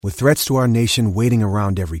With threats to our nation waiting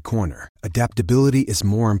around every corner, adaptability is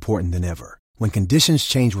more important than ever. When conditions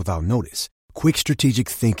change without notice, quick strategic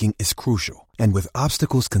thinking is crucial. And with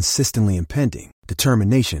obstacles consistently impending,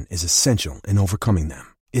 determination is essential in overcoming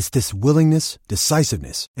them. It's this willingness,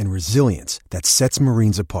 decisiveness, and resilience that sets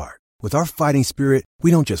Marines apart. With our fighting spirit, we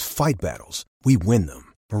don't just fight battles, we win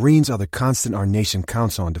them. Marines are the constant our nation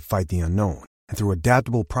counts on to fight the unknown. And through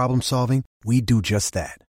adaptable problem solving, we do just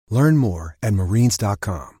that. Learn more at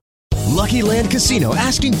marines.com. Lucky Land Casino,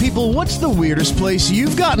 asking people, what's the weirdest place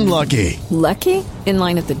you've gotten lucky? Lucky? In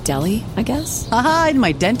line at the deli, I guess? Aha, in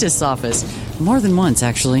my dentist's office. More than once,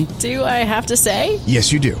 actually. Do I have to say?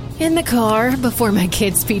 Yes, you do. In the car before my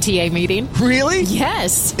kids' PTA meeting. Really?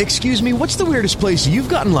 Yes. Excuse me, what's the weirdest place you've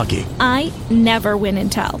gotten lucky? I never win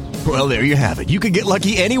and tell. Well, there you have it. You can get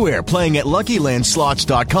lucky anywhere, playing at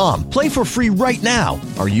LuckyLandSlots.com. Play for free right now.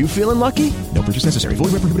 Are you feeling lucky? No purchase necessary.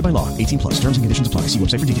 Void where prohibited by law. 18 plus. Terms and conditions apply. See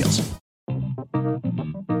website for details.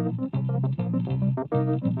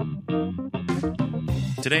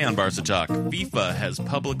 Today on Barca Talk, FIFA has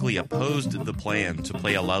publicly opposed the plan to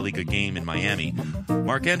play a La Liga game in Miami.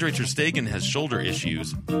 Marc-Andre ter Stegen has shoulder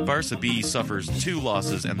issues. Barca B suffers 2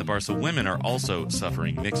 losses, and the Barca women are also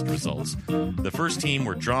suffering mixed results. The first team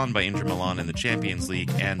were drawn by Inter Milan in the Champions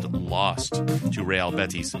League and lost to Real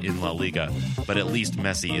Betis in La Liga, but at least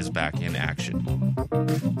Messi is back in action.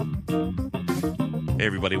 Hey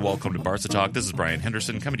everybody, welcome to Barca Talk. This is Brian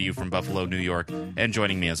Henderson coming to you from Buffalo, New York, and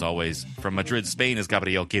joining me as always from Madrid, Spain is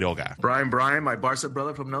Gabriel Quiroga. Brian, my Barca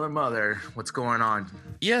brother from another mother. What's going on?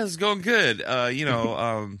 Yeah, it's going good.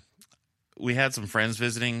 We had some friends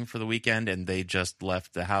visiting for the weekend, and they just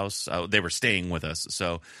left the house. They were staying with us,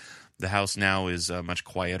 so the house now is much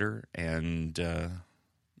quieter, and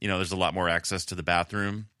there's a lot more access to the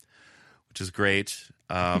bathroom, which is great.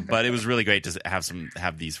 But it was really great to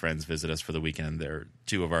have these friends visit us for the weekend. They're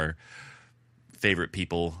 2 of our favorite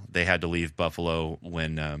people. They had to leave Buffalo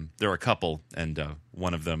when there were a couple, and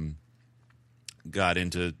one of them got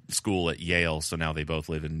into school at Yale, so now they both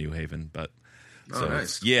live in New Haven. But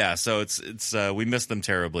nice. Yeah, so it's we missed them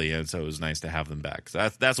terribly, and so it was nice to have them back. So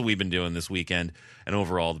that's what we've been doing this weekend, and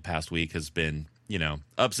overall the past week has been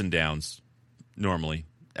ups and downs, normally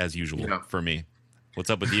as usual for me. What's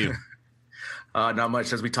up with you? Not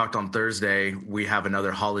much. As we talked on Thursday, we have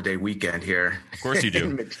another holiday weekend here. Of course you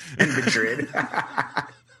do. in Madrid.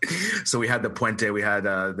 So we had the Puente. We had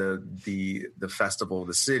the festival of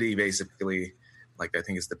the city, basically. Like, I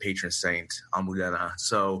think it's the patron saint, Almudena.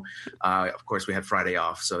 So, of course, we had Friday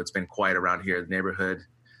off. So it's been quiet around here in the neighborhood.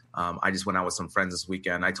 I just went out with some friends this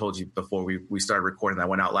weekend. I told you before we started recording that I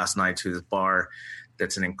went out last night to this bar.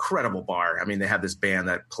 That's an incredible bar. I mean, they have this band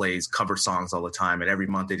that plays cover songs all the time, and every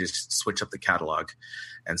month they just switch up the catalog.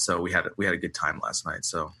 And so we had a good time last night.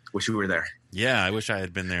 So wish we were there. Yeah, I wish I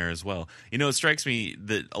had been there as well. It strikes me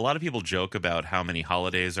that a lot of people joke about how many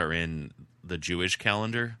holidays are in the Jewish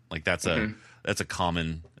calendar. Like that's a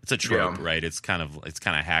common, it's a trope, right? It's kind of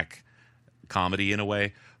hack comedy in a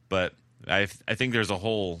way, but I think there's a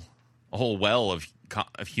whole well of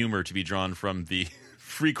humor to be drawn from the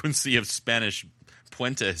frequency of Spanish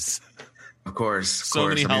Puentes. Of course. So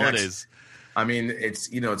many holidays.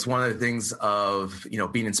 It's one of the things of,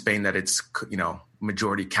 being in Spain that it's,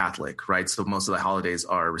 majority Catholic, right? So most of the holidays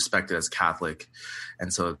are respected as Catholic.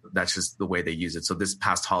 And so that's just the way they use it. So this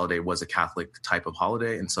past holiday was a Catholic type of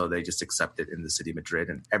holiday. And so they just accept it in the city of Madrid,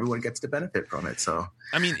 and everyone gets to benefit from it. So,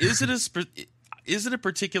 is it a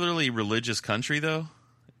particularly religious country though?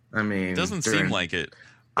 It doesn't seem like it.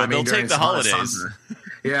 But they'll take the holidays.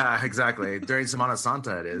 Yeah, exactly. During Semana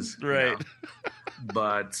Santa, it is right.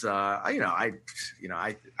 But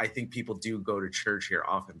I think people do go to church here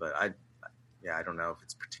often, but I don't know if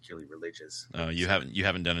it's particularly religious. Oh, you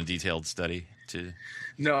haven't done a detailed study to?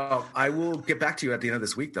 No, I will get back to you at the end of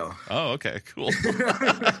this week, though. Oh, okay, cool.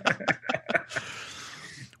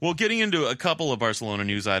 Well, getting into a couple of Barcelona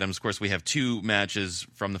news items, of course, we have 2 matches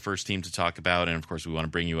from the first team to talk about, and of course, we want to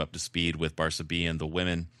bring you up to speed with Barca B and the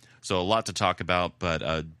women. So a lot to talk about,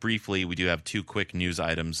 but briefly, we do have 2 quick news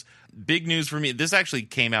items. Big news for me, this actually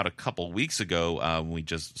came out a couple weeks ago. We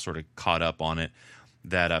just sort of caught up on it,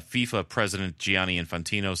 that FIFA President Gianni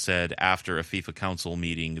Infantino said after a FIFA Council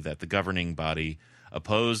meeting that the governing body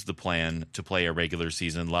opposed the plan to play a regular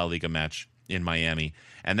season La Liga match in Miami.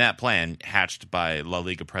 And that plan, hatched by La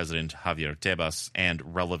Liga president Javier Tebas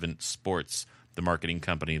and Relevant Sports, the marketing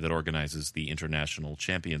company that organizes the International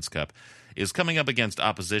Champions Cup, is coming up against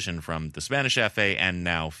opposition from the Spanish FA and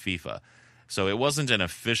now FIFA. So it wasn't an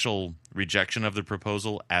official rejection of the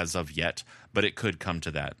proposal as of yet, but it could come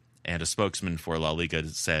to that. And a spokesman for La Liga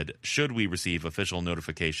said, should we receive official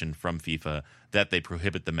notification from FIFA that they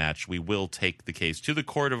prohibit the match, we will take the case to the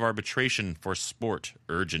Court of Arbitration for Sport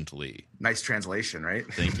urgently. Nice translation, right?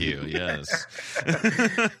 Thank you. Yes.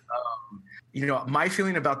 My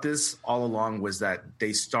feeling about this all along was that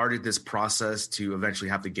they started this process to eventually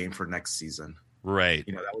have the game for next season. Right.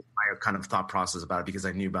 That was my kind of thought process about it, because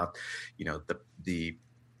I knew about, the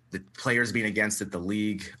players being against it, the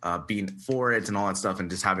league being for it and all that stuff, and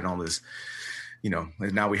just having all this,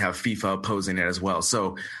 now we have FIFA opposing it as well.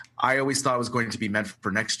 So I always thought it was going to be meant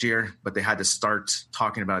for next year, but they had to start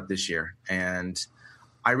talking about it this year. And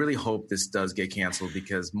I really hope this does get canceled,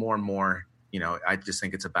 because more and more, I just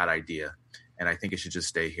think it's a bad idea. And I think it should just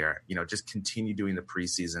stay here. Just continue doing the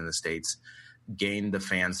preseason in the States, gain the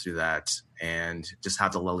fans through that, and just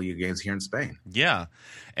have the La Liga games here in Spain. Yeah.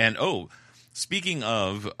 And, speaking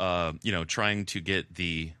of, trying to get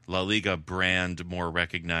the La Liga brand more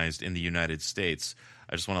recognized in the United States,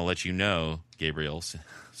 I just want to let you know, Gabriel,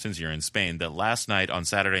 since you're in Spain, that last night on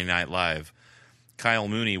Saturday Night Live, Kyle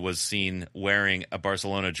Mooney was seen wearing a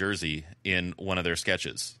Barcelona jersey in one of their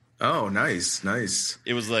sketches. Oh, nice.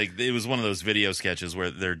 It was one of those video sketches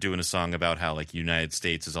where they're doing a song about how United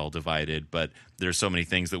States is all divided, but there's so many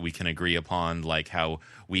things that we can agree upon, like how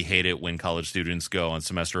we hate it when college students go on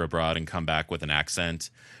semester abroad and come back with an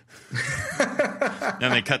accent.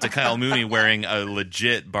 And they cut to Kyle Mooney wearing a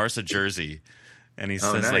legit Barca jersey, and he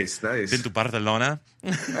says nice. "Been to Barcelona?"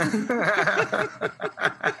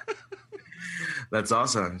 That's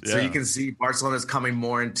awesome. Yeah. So you can see Barcelona's coming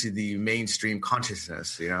more into the mainstream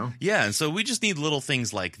consciousness, Yeah, and so we just need little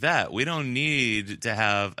things like that. We don't need to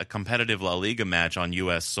have a competitive La Liga match on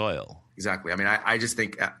U.S. soil. Exactly. I mean, I just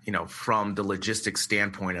think, from the logistics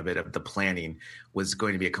standpoint of it, of the planning, was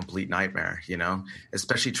going to be a complete nightmare,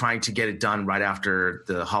 especially trying to get it done right after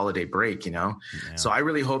the holiday break, Yeah. So I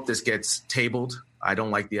really hope this gets tabled. I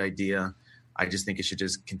don't like the idea. I just think it should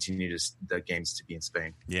just continue the games to be in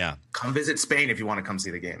Spain. Yeah. Come visit Spain if you want to come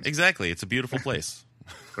see the games. Exactly. It's a beautiful place.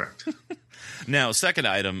 Correct. Now, second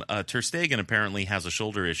item, Ter Stegen apparently has a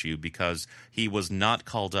shoulder issue because he was not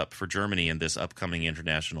called up for Germany in this upcoming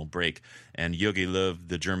international break. And Jogi Löw,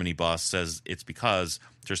 the Germany boss, says it's because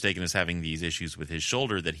Ter Stegen is having these issues with his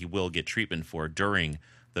shoulder that he will get treatment for during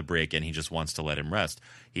the break, and he just wants to let him rest.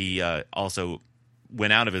 He also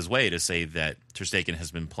went out of his way to say that Ter Stegen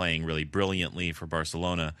has been playing really brilliantly for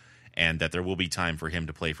Barcelona and that there will be time for him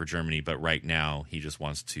to play for Germany, but right now he just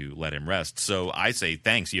wants to let him rest. So I say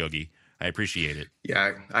thanks, Yogi. I appreciate it.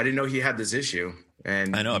 Yeah, I didn't know he had this issue.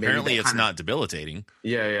 And I know, apparently it's not debilitating.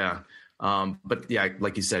 Yeah. But yeah,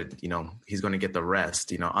 like you said, he's going to get the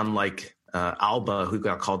rest, unlike Alba, who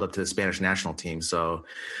got called up to the Spanish national team. So,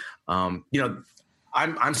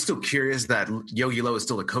 I'm still curious that Jogi Löw is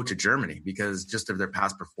still the coach of Germany because just of their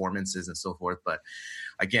past performances and so forth. But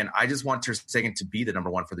again, I just want Ter Stegen to be the number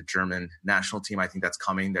one for the German national team. I think that's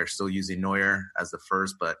coming. They're still using Neuer as the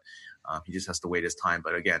first, but he just has to wait his time.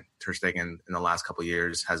 But again, Ter Stegen in the last couple of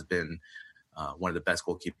years has been one of the best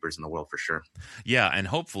goalkeepers in the world for sure. Yeah, and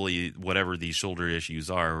hopefully whatever these shoulder issues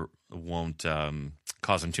are won't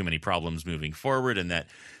cause him too many problems moving forward, and that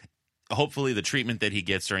hopefully the treatment that he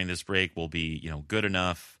gets during this break will be, good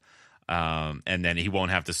enough, and then he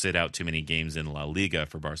won't have to sit out too many games in La Liga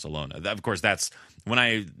for Barcelona. Of course, that's when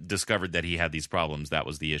I discovered that he had these problems. That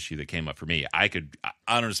was the issue that came up for me. I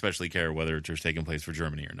don't especially care whether Ter Stegen plays for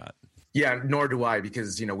Germany or not. Yeah, nor do I,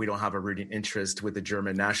 because, we don't have a rooting interest with the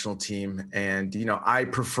German national team. And, I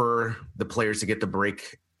prefer the players to get the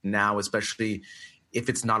break now, especially if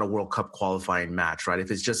it's not a World Cup qualifying match, right?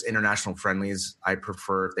 If it's just international friendlies, I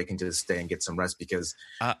prefer if they can just stay and get some rest because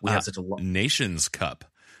we have such a long Nations Cup.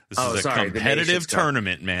 This is a competitive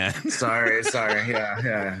tournament, man. Sorry.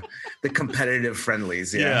 Yeah. The competitive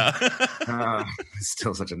friendlies. Yeah. It's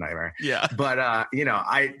still such a nightmare. Yeah. But,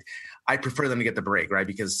 I prefer them to get the break, right?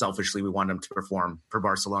 Because selfishly, we want them to perform for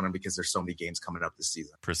Barcelona because there's so many games coming up this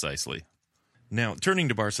season. Precisely. Now, turning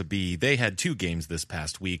to Barca B, they had two games this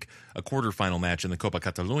past week, a quarterfinal match in the Copa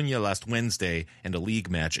Catalunya last Wednesday and a league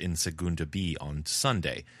match in Segunda B on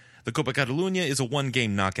Sunday. The Copa Catalunya is a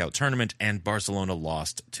one-game knockout tournament, and Barcelona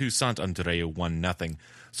lost to Sant Andreu 1-0.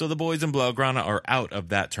 So the boys in Blaugrana are out of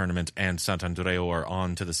that tournament, and Sant Andreu are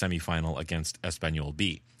on to the semifinal against Espanyol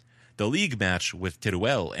B. The league match with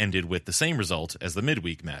Teruel ended with the same result as the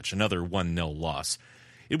midweek match, another 1-0 loss.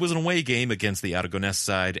 It was an away game against the Aragonés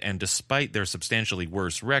side, and despite their substantially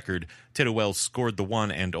worse record, Teruel scored the one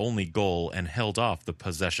and only goal and held off the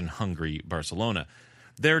possession-hungry Barcelona.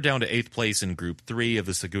 They're down to 8th place in Group 3 of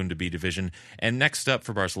the Segunda B division, and next up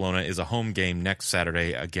for Barcelona is a home game next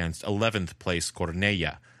Saturday against 11th place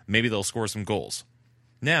Cornellà. Maybe they'll score some goals.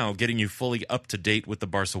 Now, getting you fully up to date with the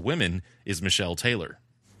Barca women is Michelle Taylor.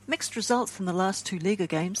 Mixed results in the last two Liga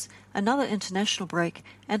games, another international break,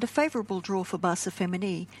 and a favourable draw for Barca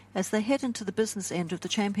Femení as they head into the business end of the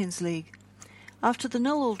Champions League. After the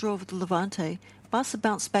 0-0 draw with the Levante, Barca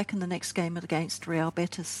bounced back in the next game against Real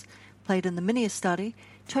Betis. Played in the mini-estadi,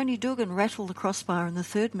 Toni Dugan rattled the crossbar in the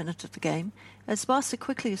 3rd minute of the game as Barca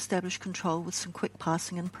quickly established control with some quick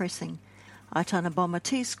passing and pressing. Aitana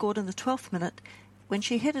Bonmatí scored in the 12th minute when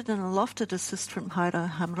she headed in a lofted assist from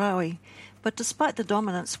Haida Hamraoui, but despite the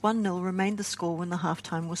dominance, 1-0 remained the score when the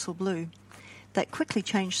half-time whistle blew. That quickly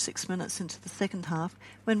changed 6 minutes into the second half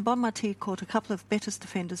when Bonmatí caught a couple of Betis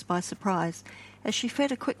defenders by surprise as she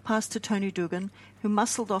fed a quick pass to Toni Dugan, who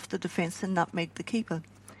muscled off the defence and nutmegged the keeper.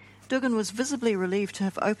 Dugan was visibly relieved to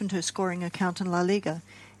have opened her scoring account in La Liga.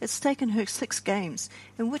 It's taken her 6 games,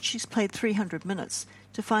 in which she's played 300 minutes,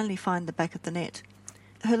 to finally find the back of the net.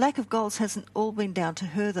 Her lack of goals hasn't all been down to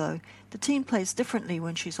her, though. The team plays differently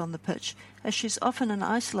when she's on the pitch, as she's often an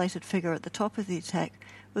isolated figure at the top of the attack,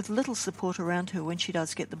 with little support around her when she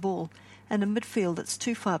does get the ball, and a midfield that's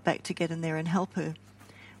too far back to get in there and help her.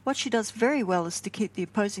 What she does very well is to keep the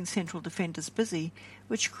opposing central defenders busy,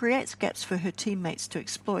 which creates gaps for her teammates to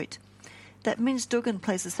exploit. That means Dugan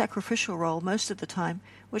plays a sacrificial role most of the time,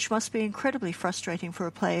 which must be incredibly frustrating for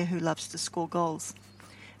a player who loves to score goals.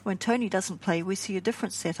 When Toni doesn't play, we see a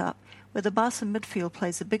different setup, where the Barca midfield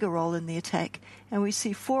plays a bigger role in the attack, and we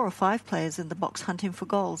see 4 or 5 players in the box hunting for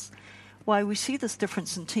goals. Why we see this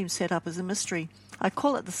difference in team setup is a mystery. I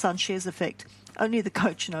call it the Sanchez effect. Only the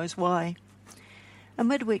coach knows why. A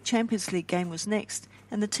midweek Champions League game was next,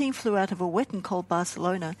 and the team flew out of a wet and cold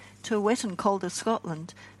Barcelona to a wet and colder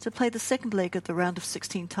Scotland to play the second leg of the round of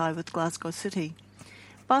 16 tie with Glasgow City.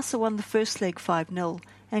 Barca won the first leg 5-0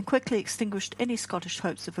 and quickly extinguished any Scottish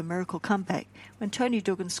hopes of a miracle comeback when Toni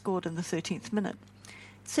Dugan scored in the 13th minute.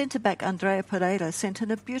 Centre-back Andrea Pereira sent in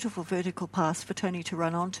a beautiful vertical pass for Toni to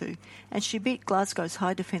run onto, and she beat Glasgow's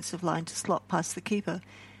high defensive line to slot past the keeper.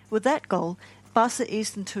 With that goal, Barca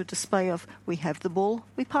eased into a display of, we have the ball,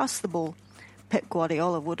 we pass the ball. Pep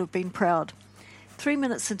Guardiola would have been proud. 3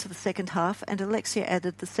 minutes into the second half, and Alexia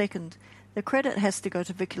added the second. The credit has to go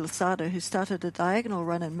to Vicky Losada, who started a diagonal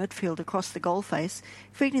run in midfield across the goal face,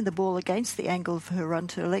 feeding the ball against the angle of her run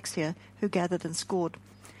to Alexia, who gathered and scored.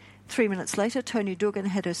 3 minutes later, Toni Dugan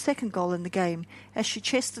had her second goal in the game as she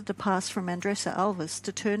chested a pass from Andressa Alves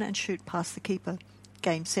to turn and shoot past the keeper.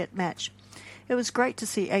 Game, set, match. It was great to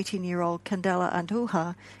see 18-year-old Candela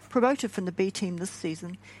Andujar, promoted from the B team this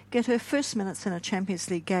season, get her first minutes in a Champions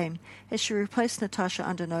League game as she replaced Natasha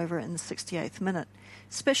Andanova in the 68th minute.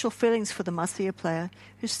 Special feelings for the Masia player,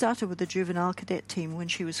 who started with the juvenile cadet team when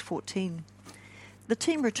she was 14. The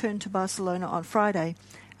team returned to Barcelona on Friday,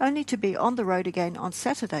 only to be on the road again on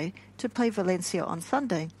Saturday to play Valencia on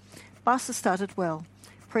Sunday. Barca started well,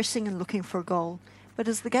 pressing and looking for a goal, but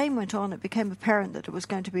as the game went on, it became apparent that it was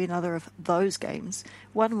going to be another of those games,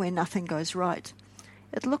 one where nothing goes right.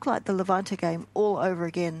 It looked like the Levante game all over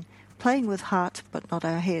again, playing with heart but not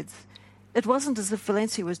our heads. It wasn't as if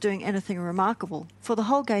Valencia was doing anything remarkable. For the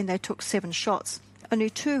whole game they took 7 shots, only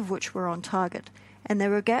 2 of which were on target, and there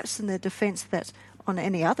were gaps in their defence that, on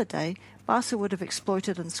any other day, Barca would have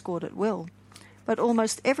exploited and scored at will. But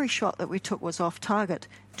almost every shot that we took was off target,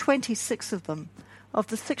 26 of them. Of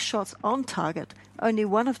the 6 shots on target, only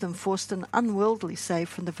 1 of them forced an unworldly save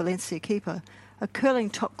from the Valencia keeper, a curling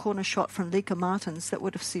top corner shot from Lika Martins that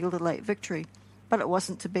would have sealed a late victory. But it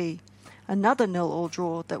wasn't to be. Another 0-0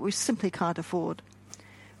 draw that we simply can't afford.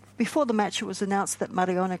 Before the match, it was announced that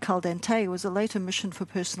Mariona Caldente was a late omission for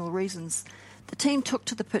personal reasons. The team took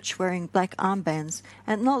to the pitch wearing black armbands,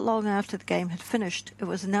 and not long after the game had finished, it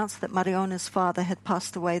was announced that Mariona's father had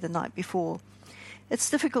passed away the night before. It's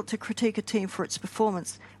difficult to critique a team for its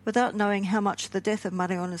performance without knowing how much the death of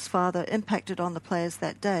Mariona's father impacted on the players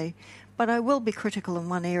that day, but I will be critical in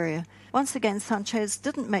one area. Once again, Sanchez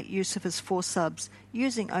didn't make use of his 4 subs,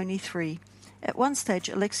 using only 3. At one stage,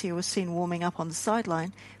 Alexia was seen warming up on the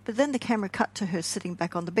sideline, but then the camera cut to her sitting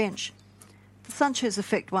back on the bench. The Sanchez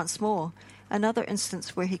effect once more, another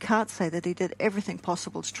instance where he can't say that he did everything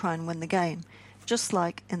possible to try and win the game, just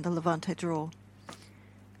like in the Levante draw.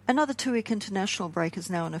 Another 2-week international break is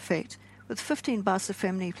now in effect, with 15 Barca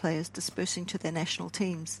Femení players dispersing to their national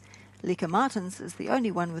teams. Lika Martins is the only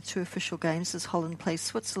one with 2 official games as Holland plays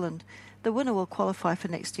Switzerland. The winner will qualify for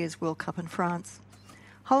next year's World Cup in France.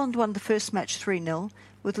 Holland won the first match 3-0,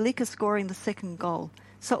 with Lika scoring the second goal,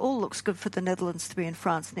 so all looks good for the Netherlands to be in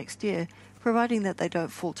France next year, providing that they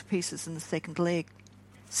don't fall to pieces in the second leg.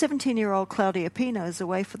 17-year-old Claudia Pino is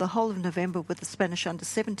away for the whole of November with the Spanish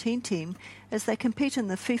under-17 team as they compete in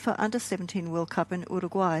the FIFA Under-17 World Cup in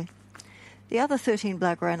Uruguay. The other 13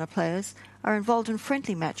 Blaugrana players are involved in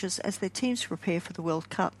friendly matches as their teams prepare for the World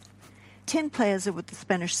Cup. 10 players are with the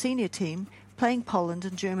Spanish senior team, playing Poland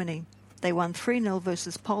and Germany. They won 3-0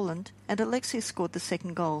 versus Poland, and Alexia scored the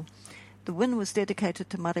second goal. The win was dedicated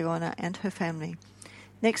to Mariona and her family.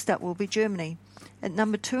 Next up will be Germany. At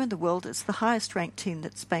number 2 in the world, it's the highest-ranked team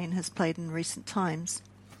that Spain has played in recent times.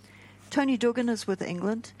 Toni Duggan is with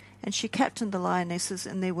England, and she captained the Lionesses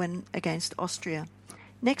in their win against Austria.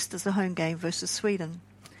 Next is the home game versus Sweden.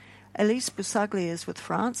 Elise Busaglia is with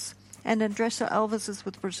France, and Andressa Alves is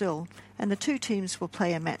with Brazil, and the two teams will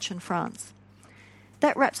play a match in France.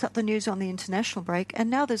 That wraps up the news on the international break, and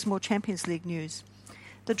now there's more Champions League news.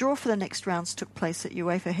 The draw for the next rounds took place at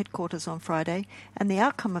UEFA headquarters on Friday, and the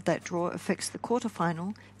outcome of that draw affects the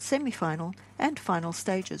quarter-final, semi-final and final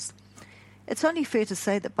stages. It's only fair to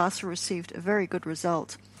say that Barca received a very good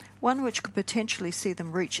result, one which could potentially see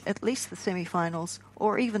them reach at least the semi-finals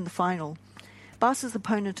or even the final. Barca's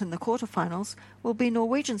opponent in the quarter-finals will be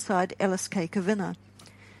Norwegian side LSK Kvinner.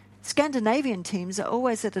 Scandinavian teams are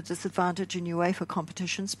always at a disadvantage in UEFA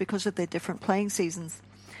competitions because of their different playing seasons.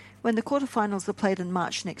 When the quarterfinals are played in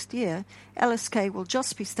March next year, LSK will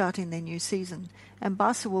just be starting their new season, and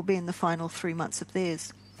Barca will be in the final 3 months of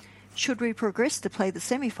theirs. Should we progress to play the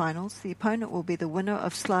semi-finals, the opponent will be the winner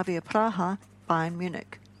of Slavia Praha, Bayern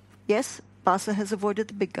Munich. Yes, Barca has avoided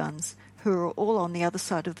the big guns, who are all on the other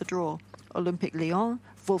side of the draw: Olympique Lyon,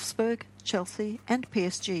 Wolfsburg, Chelsea and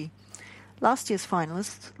PSG. Last year's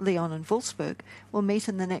finalists, Lyon and Wolfsburg, will meet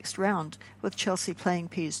in the next round, with Chelsea playing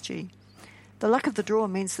PSG. The luck of the draw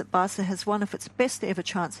means that Barca has one of its best ever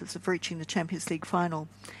chances of reaching the Champions League final.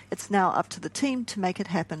 It's now up to the team to make it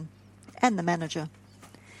happen, and the manager.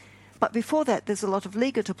 But before that, there's a lot of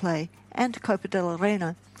Liga to play, and Copa del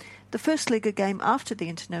Reina. The first Liga game after the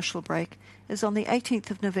international break is on the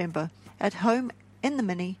 18th of November, at home in the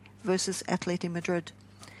Mini versus Atleti Madrid.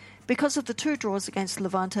 Because of the two draws against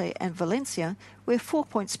Levante and Valencia, we're 4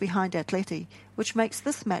 points behind Atleti, which makes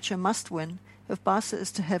this match a must-win if Barca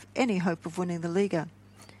is to have any hope of winning the Liga.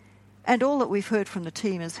 And all that we've heard from the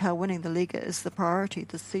team is how winning the Liga is the priority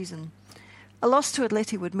this season. A loss to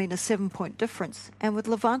Atleti would mean a 7-point difference, and with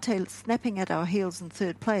Levante snapping at our heels in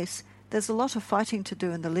third place, there's a lot of fighting to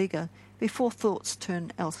do in the Liga before thoughts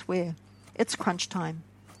turn elsewhere. It's crunch time.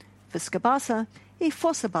 Visca Barca e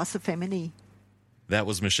Força Barça Femení. That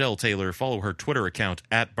was Michelle Taylor. Follow her Twitter account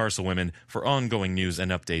at Barca Women for ongoing news and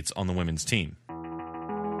updates on the women's team.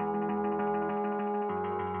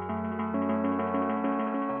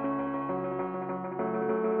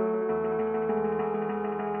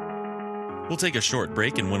 We'll take a short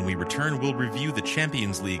break, and when we return, we'll review the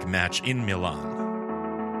Champions League match in Milan.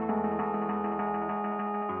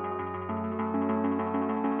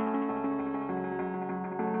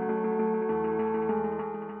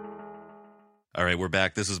 All right, we're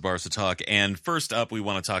back. This is Barca Talk, and first up, we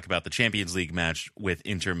want to talk about the Champions League match with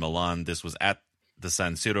Inter Milan. This was at the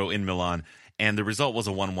San Siro in Milan, and the result was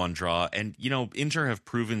a 1-1 draw. And, you know, Inter have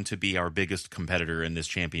proven to be our biggest competitor in this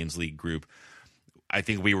Champions League group. I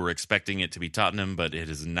think we were expecting it to be Tottenham, but it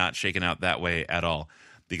has not shaken out that way at all,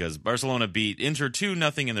 because Barcelona beat Inter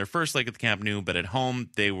 2-0 in their first leg at the Camp Nou, but at home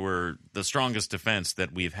they were the strongest defense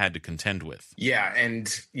that we've had to contend with. Yeah, and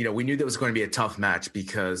we knew that was going to be a tough match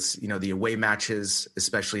because the away matches,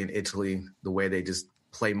 especially in Italy, the way they just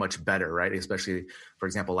play much better, right? Especially, for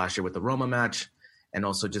example, last year with the Roma match, and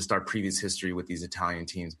also just our previous history with these Italian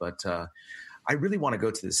teams. But I really want to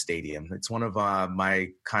go to this stadium. It's one of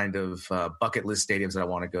my kind of bucket list stadiums that I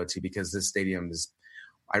want to go to, because this stadium is,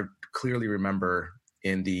 I clearly remember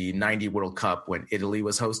in the 90 World Cup when Italy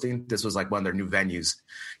was hosting, this was like one of their new venues.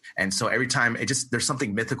 And so every time there's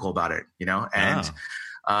something mythical about it, and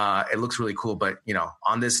it looks really cool. But,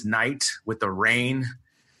 on this night with the rain,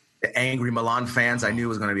 the angry Milan fans, I knew it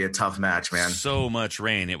was going to be a tough match, man. So much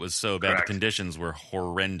rain. It was so bad. Correct. The conditions were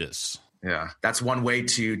horrendous. Yeah, that's one way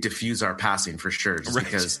to diffuse our passing for sure, just right.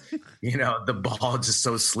 Because, the ball is just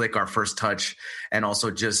so slick, our first touch. And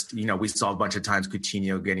also just, we saw a bunch of times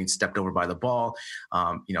Coutinho getting stepped over by the ball.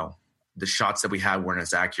 The shots that we had weren't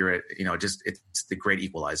as accurate. It's the great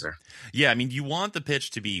equalizer. Yeah, I mean, you want the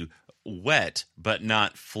pitch to be wet, but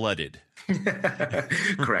not flooded.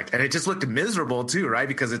 Correct. And it just looked miserable too, right?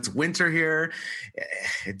 Because it's winter here.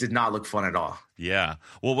 It did not look fun at all. Yeah.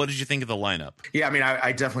 Well, what did you think of the lineup? Yeah, I mean,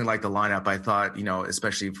 I definitely like the lineup. I thought,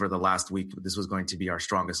 especially for the last week, this was going to be our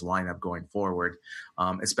strongest lineup going forward.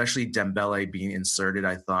 Especially Dembele being inserted,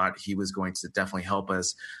 I thought he was going to definitely help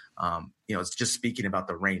us. It's just speaking about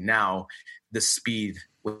the rain now, the speed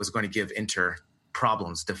was going to give Inter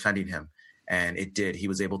problems defending him. And it did. He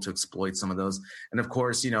was able to exploit some of those. And of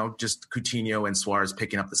course, just Coutinho and Suarez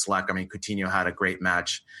picking up the slack. I mean, Coutinho had a great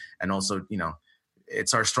match. And also,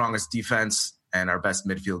 it's our strongest defense and our best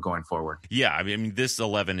midfield going forward. Yeah, I mean, this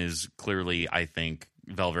 11 is clearly, I think,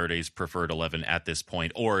 Valverde's preferred 11 at this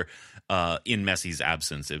point, or in Messi's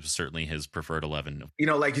absence, it was certainly his preferred 11.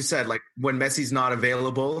 Like you said, like when Messi's not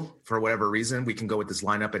available for whatever reason, we can go with this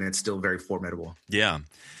lineup and it's still very formidable. Yeah.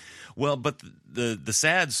 Well, but the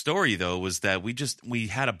sad story, though, was that we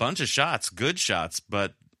had a bunch of shots, good shots,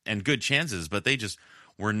 and good chances, but they just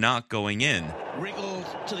were not going in. Wriggled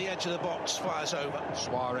to the edge of the box, fires over.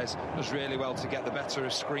 Suarez does really well to get the better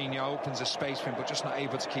of Skriniar, opens a space for him, but just not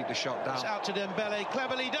able to keep the shot down. It's out to Dembele,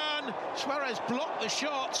 cleverly done. Suarez blocked the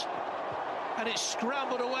shot, and it's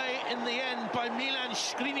scrambled away in the end by Milan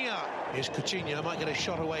Skriniar. Here's Coutinho, might get a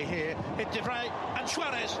shot away here. Hit De Vrij, and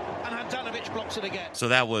Suarez, and Handanovic blocks it again. So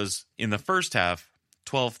that was in the first half.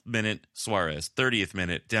 12th minute, Suarez. 30th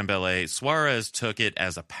minute, Dembele. Suarez took it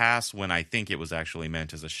as a pass when I think it was actually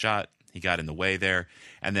meant as a shot. He got in the way there.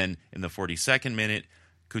 And then in the 42nd minute,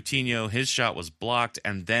 Coutinho, his shot was blocked,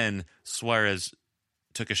 and then Suarez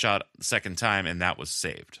took a shot the second time, and that was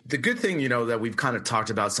saved. The good thing, that we've kind of talked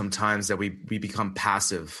about sometimes, that we become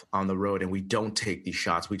passive on the road and we don't take these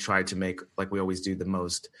shots. We try to make, like we always do, the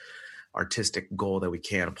most artistic goal that we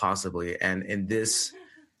can possibly. And in this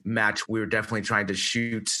match, we were definitely trying to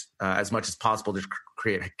shoot as much as possible to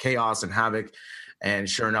create chaos and havoc. And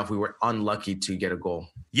sure enough, we were unlucky to get a goal.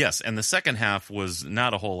 Yes, and the second half was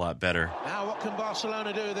not a whole lot better. Now what can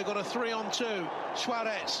Barcelona do? They've got a 3-on-2.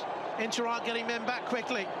 Suarez. Inter aren't getting men back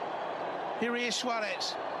quickly. Here he is,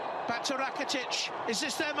 Suarez. Back to Rakitic. Is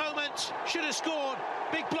this their moment? Should have scored.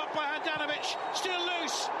 Big block by Handanovic. Still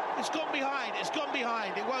loose. It's gone behind.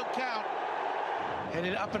 It won't count.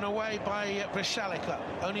 Headed up and away by Brashalika,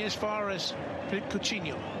 only as far as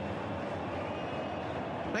Coutinho.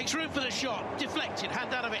 Makes room for the shot, deflected,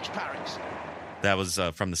 Handanovic parries. That was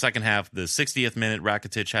from the second half. The 60th minute,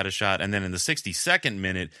 Rakitic had a shot, and then in the 62nd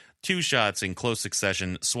minute, 2 shots in close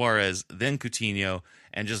succession, Suarez, then Coutinho,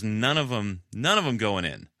 and just none of them going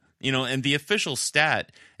in. And the official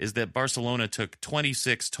stat is that Barcelona took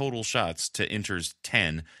 26 total shots to Inter's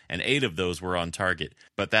 10, and 8 of those were on target.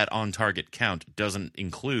 But that on-target count doesn't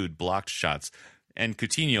include blocked shots. And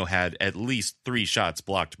Coutinho had at least 3 shots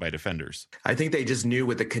blocked by defenders. I think they just knew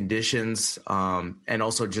with the conditions and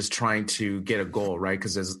also just trying to get a goal, right?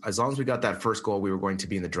 Because as long as we got that first goal, we were going to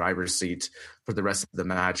be in the driver's seat for the rest of the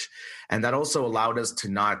match. And that also allowed us to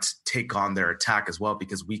not take on their attack as well,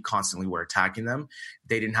 because we constantly were attacking them.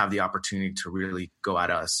 They didn't have the opportunity to really go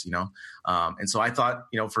at us, And so I thought,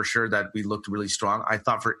 for sure that we looked really strong. I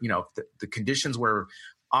thought the conditions were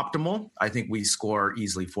optimal. I think we score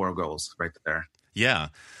easily 4 goals right there. Yeah,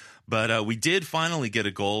 but we did finally get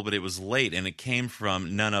a goal, but it was late, and it came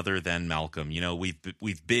from none other than Malcolm.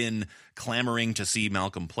 We've been clamoring to see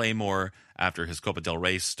Malcolm play more after his Copa del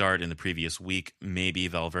Rey start in the previous week. Maybe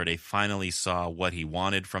Valverde finally saw what he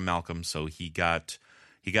wanted from Malcolm, so he got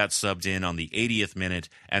subbed in on the 80th minute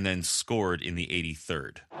and then scored in the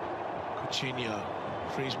 83rd. Coutinho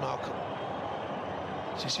frees Malcolm.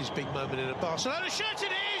 Is this his big moment in a Barcelona shirt?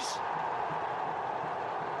 It is!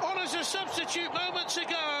 On as a substitute moments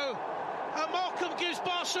ago, and Malcolm gives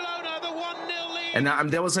Barcelona the 1-0 lead. And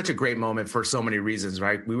that was such a great moment for so many reasons,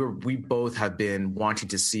 right? We both have been wanting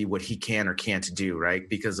to see what he can or can't do, right?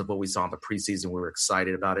 Because of what we saw in the preseason, we were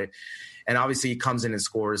excited about it. And obviously he comes in and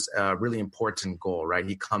scores a really important goal, right?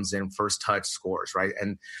 He comes in, first touch, scores, right?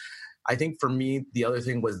 And I think for me, the other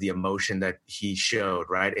thing was the emotion that he showed,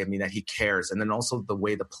 right? I mean, that he cares. And then also the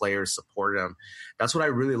way the players support him. That's what I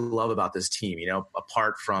really love about this team,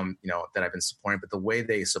 apart from, that I've been supporting, but the way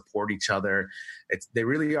they support each other, they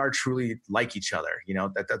really are truly like each other,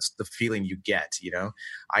 that's the feeling you get,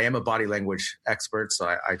 I am a body language expert, so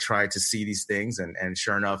I try to see these things. And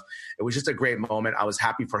sure enough, it was just a great moment. I was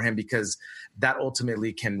happy for him because that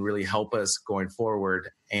ultimately can really help us going forward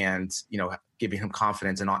and, giving him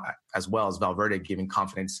confidence, and as well as Valverde giving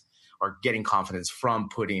confidence or getting confidence from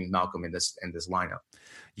putting Malcolm in this lineup.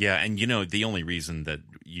 Yeah, and the only reason that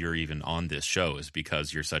you're even on this show is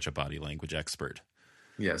because you're such a body language expert.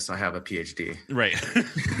 Yes, I have a PhD. Right.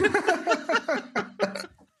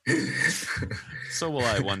 So will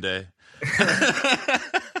I one day.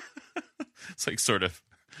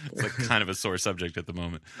 It's kind of a sore subject at the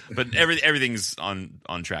moment, but everything's on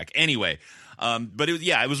track anyway. But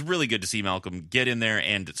it was really good to see Malcolm get in there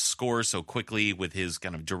and score so quickly with his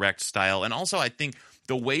kind of direct style, and also I think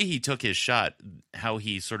the way he took his shot, how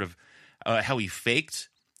he sort of how he faked,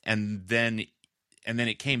 and then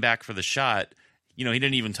it came back for the shot. he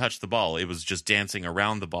didn't even touch the ball. It was just dancing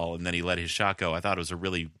around the ball, and then he let his shot go. I thought it was a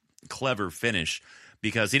really clever finish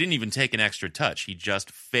because he didn't even take an extra touch. He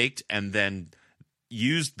just faked and then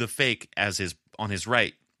used the fake on his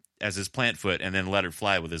right as his plant foot and then let it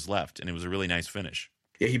fly with his left, and it was a really nice finish.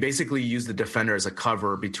 Yeah, he basically used the defender as a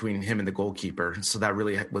cover between him and the goalkeeper. So that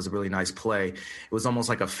really was a really nice play. It was almost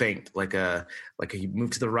like a feint, like he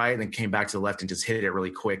moved to the right and then came back to the left and just hit it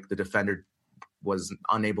really quick. The defender was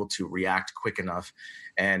unable to react quick enough.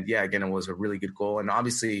 And yeah, again, it was a really good goal. And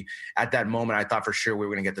obviously at that moment, I thought for sure we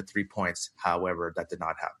were going to get the 3 points. However, that did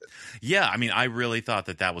not happen. Yeah, I mean, I really thought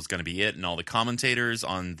that was going to be it. And all the commentators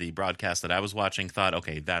on the broadcast that I was watching thought,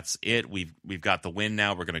 okay, that's it. We've got the win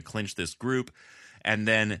now. We're going to clinch this group. And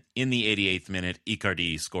then in the 88th minute,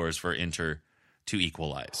 Icardi scores for Inter to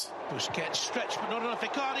equalize. Busquets stretched, but not enough.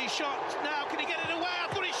 Icardi shot. Now, can he get it away? I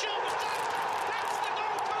thought he shot. That's the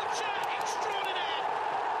goal culture extraordinaire.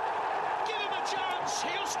 Give him a chance.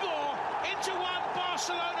 He'll score. Inter 1,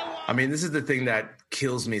 Barcelona 1. I mean, this is the thing that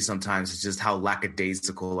kills me sometimes. It's just how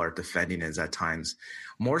lackadaisical our defending is at times.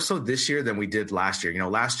 More so this year than we did last year.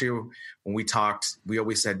 Last year when we talked, we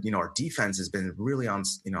always said, our defense has been really on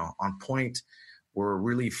point. We're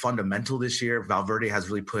really fundamental this year. Valverde has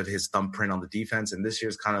really put his thumbprint on the defense. And this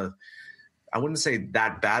year's kind of, I wouldn't say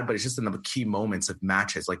that bad, but it's just in the key moments of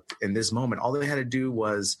matches. Like in this moment, all they had to do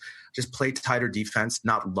was just play tighter defense,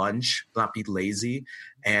 not lunge, not be lazy.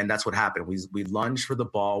 And that's what happened. We lunged for the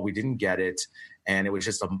ball. We didn't get it. And it was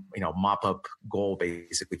just a mop-up goal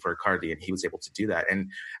basically for Icardi, and he was able to do that. And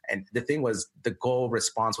the thing was, the goal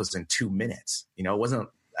response was in 2 minutes. It wasn't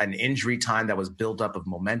an injury time that was built up of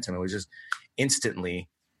momentum. It was just instantly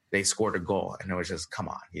they scored a goal, and it was just, come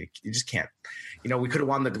on, you just can't. We could have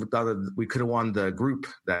won the group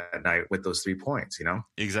that night with those 3 points.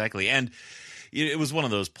 Exactly, and it was one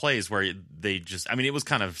of those plays where they just, it was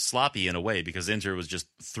kind of sloppy in a way because Inter was just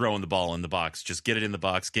throwing the ball in the box, just get it in the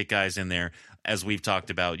box, get guys in there. As we've talked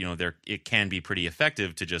about, it can be pretty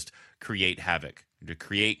effective to just create havoc, to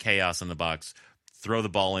create chaos in the box, throw the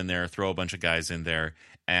ball in there, throw a bunch of guys in there.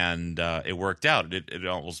 And it worked out. It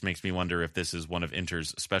almost makes me wonder if this is one of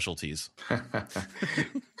Inter's specialties.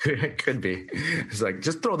 Could be. It's like,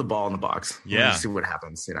 just throw the ball in the box. Yeah. See what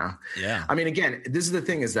happens, Yeah. Again, this is the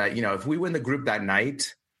thing is that, if we win the group that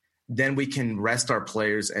night, then we can rest our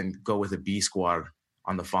players and go with a B squad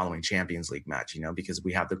on the following Champions League match, because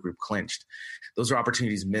we have the group clinched. Those are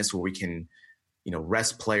opportunities missed where we can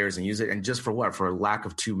rest players and use it. And just for what? For a lack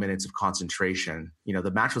of 2 minutes of concentration. The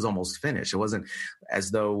match was almost finished. It wasn't as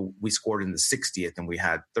though we scored in the 60th and we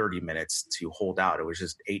had 30 minutes to hold out. It was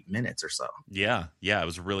just 8 minutes or so. Yeah. It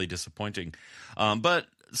was really disappointing. But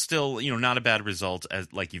still, not a bad result.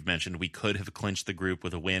 As like you've mentioned, we could have clinched the group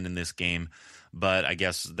with a win in this game. But I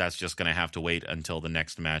guess that's just going to have to wait until the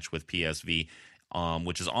next match with PSV,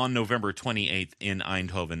 which is on November 28th in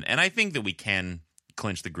Eindhoven. And I think that we can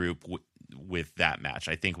clinch the group with that match.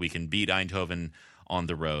 I think we can beat Eindhoven on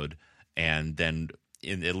the road, and then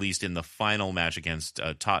at least in the final match against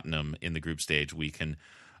Tottenham in the group stage, we can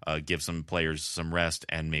give some players some rest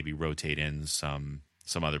and maybe rotate in some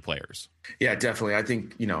other players. Yeah, definitely. I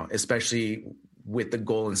think, especially with the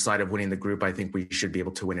goal inside of winning the group, I think we should be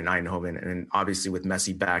able to win in Eindhoven. And obviously with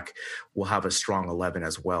Messi back, we'll have a strong 11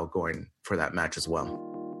 as well going for that match as well.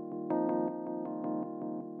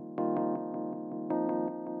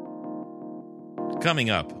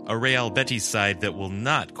 Coming up, a Real Betis side that will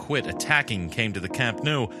not quit attacking came to the Camp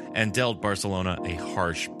Nou and dealt Barcelona a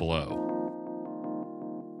harsh blow.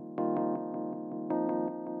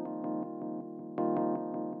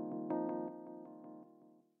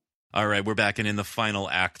 All right, we're back, and in the final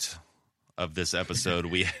act of this episode,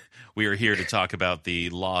 we are here to talk about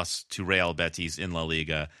the loss to Real Betis in La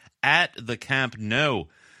Liga at the Camp Nou.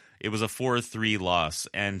 It was a 4-3 loss,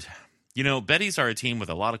 and Betis are a team with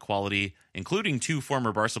a lot of quality, including 2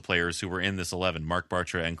 former Barca players who were in this 11, Marc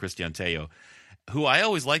Bartra and Cristian Tello, who I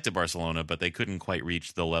always liked at Barcelona, but they couldn't quite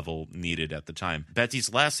reach the level needed at the time.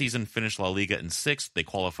 Betis last season finished La Liga in 6th. They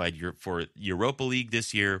qualified for Europa League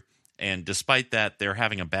this year, and despite that, they're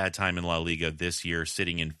having a bad time in La Liga this year,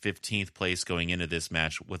 sitting in 15th place going into this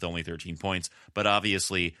match with only 13 points. But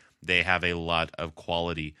obviously, they have a lot of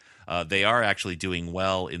quality. They are actually doing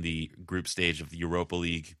well in the group stage of the Europa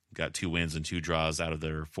League. Got 2 wins and 2 draws out of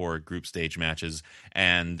their 4 group stage matches.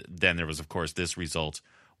 And then there was, of course, this result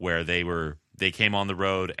where they came on the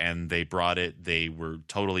road and they brought it. They were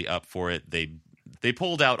totally up for it. They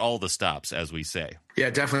pulled out all the stops, as we say. Yeah,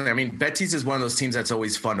 definitely. Betis is one of those teams that's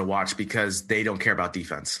always fun to watch because they don't care about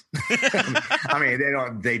defense.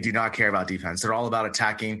 They do not care about defense. They're all about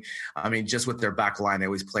attacking. Just with their back line, they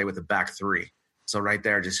always play with a back 3. So right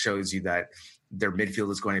there just shows you that their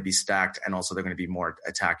midfield is going to be stacked, and also they're going to be more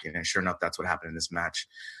attacking. And sure enough, that's what happened in this match.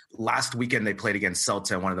 Last weekend, they played against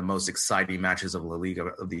Celta, one of the most exciting matches of La Liga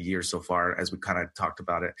of the year so far, as we kind of talked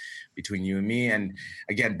about it between you and me. And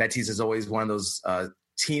again, Betis is always one of those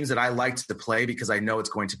teams that I like to play because I know it's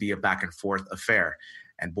going to be a back and forth affair.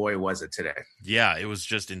 And boy, was it today. Yeah, it was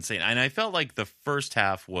just insane. And I felt like the first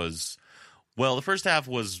half was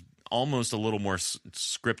almost a little more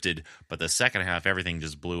scripted, but the second half, everything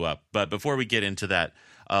just blew up. But before we get into that,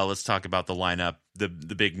 let's talk about the lineup. The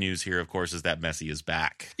big news here, of course, is that Messi is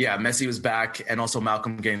back. Yeah, Messi was back, and also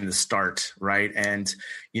Malcolm getting the start, right? And,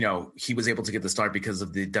 he was able to get the start because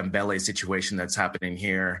of the Dembele situation that's happening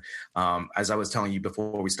here. As I was telling you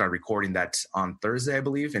before we started recording, that on Thursday, I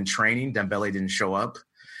believe, in training, Dembele didn't show up.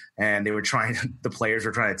 And the players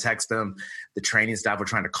were trying to text him. The training staff were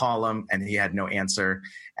trying to call him, and he had no answer.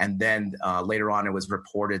 And then later on, it was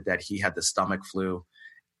reported that he had the stomach flu.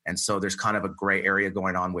 And so there's kind of a gray area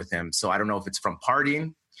going on with him. So I don't know if it's from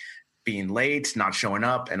partying, being late, not showing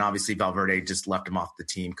up. And obviously Valverde just left him off the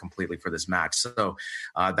team completely for this match. So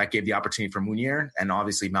that gave the opportunity for Munier, and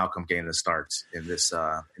obviously Malcolm getting the start in this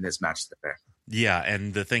match today. Yeah,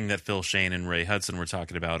 and the thing that Phil Shane and Ray Hudson were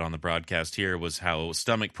talking about on the broadcast here was how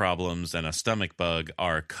stomach problems and a stomach bug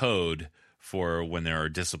are code for when there are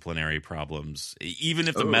disciplinary problems. Even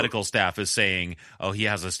if the medical staff is saying, oh, he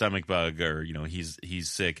has a stomach bug, or, he's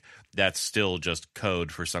sick, that's still just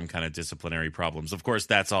code for some kind of disciplinary problems. Of course,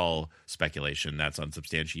 that's all speculation. That's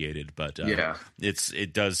unsubstantiated. But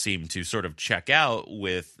it does seem to sort of check out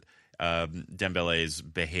with Dembele's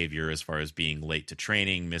behavior as far as being late to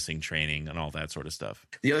training, missing training, and all that sort of stuff.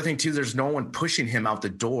 The other thing, too, there's no one pushing him out the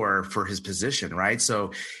door for his position, right? So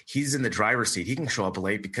he's in the driver's seat. He can show up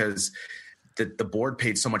late because the board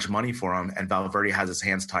paid so much money for him, and Valverde has his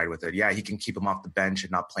hands tied with it. Yeah, he can keep him off the bench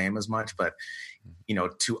and not play him as much, but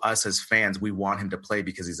to us as fans, we want him to play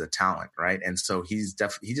because he's a talent, right? And so he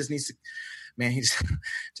just needs to, man,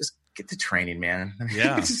 just get to training, man.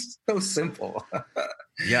 Yeah. It's so simple.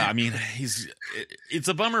 Yeah, I mean, it's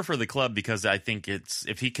a bummer for the club because I think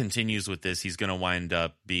if he continues with this, he's going to wind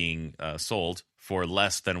up being sold for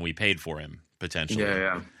less than we paid for him, potentially.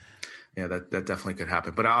 Yeah, that definitely could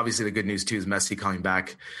happen. But obviously the good news, too, is Messi coming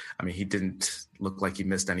back. I mean, he didn't look like he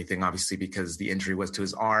missed anything, obviously, because the injury was to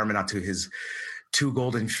his arm and not to his 2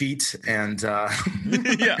 golden feet. And, yeah.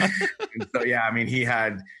 And so, yeah, I mean, he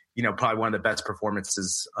had probably one of the best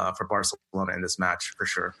performances for Barcelona in this match, for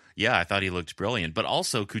sure. Yeah, I thought he looked brilliant. But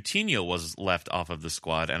also, Coutinho was left off of the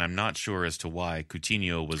squad, and I'm not sure as to why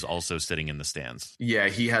Coutinho was also sitting in the stands. Yeah,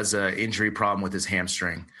 he has an injury problem with his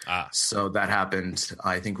hamstring. So that happened,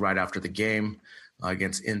 I think, right after the game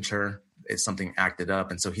against Inter. Something acted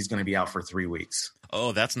up, and so he's going to be out for 3 weeks.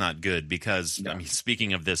 Oh, that's not good because, I mean,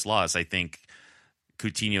 speaking of this loss, I think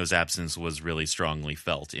Coutinho's absence was really strongly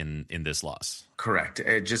felt in this loss. Correct.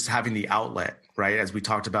 Just having the outlet, right? As we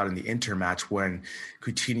talked about in the Inter match, when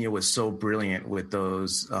Coutinho was so brilliant with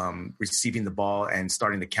those receiving the ball and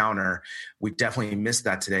starting the counter, we definitely missed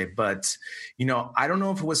that today. But, I don't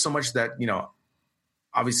know if it was so much that,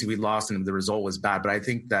 obviously we lost and the result was bad, but I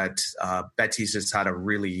think that Betis just had a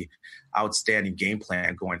really outstanding game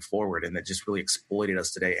plan going forward, and that just really exploited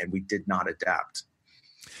us today, and we did not adapt.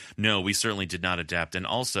 No, we certainly did not adapt. And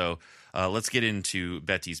also, let's get into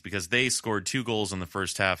Betis because they scored 2 goals in the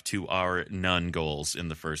first half to our none goals in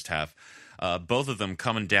the first half. Both of them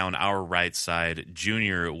coming down our right side.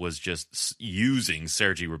 Junior was just using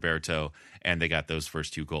Sergi Roberto, and they got those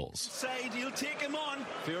first 2 goals. Side, he'll take him on.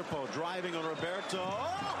 Firpo driving on Roberto.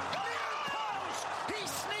 Oh, he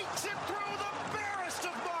sneaks it through the barest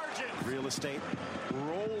of margins. Real estate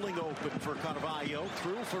rolling open for Carvalho,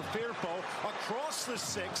 through for Firpo, across the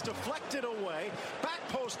 6, deflected away, back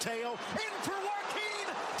post Teo, in for Joaquin,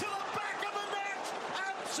 to the back of the net.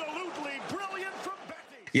 Absolutely brilliant from Betis.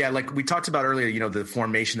 Yeah, like we talked about earlier, the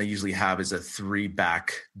formation they usually have is a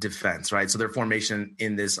 3-back defense, right? So their formation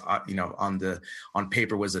in this, on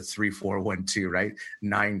paper was a 3-4-1-2, right?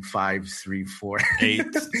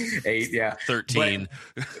 9-5-3-4 8, yeah, 13.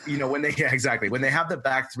 But, when they have the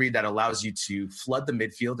back 3 that allows you to flood the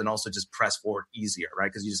midfield and also just press forward easier, right?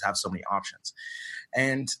 Because you just have so many options,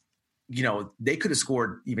 and they could have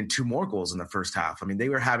scored even 2 more goals in the first half. I mean, they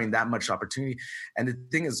were having that much opportunity. And the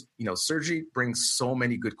thing is, Sergi brings so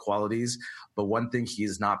many good qualities, but one thing he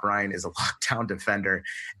is not, Brian, is a lockdown defender.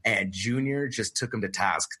 And Junior just took him to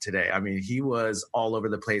task today. I mean, he was all over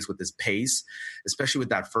the place with his pace, especially with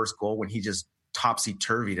that first goal when he just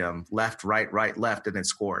topsy-turvied him left, right, left, and then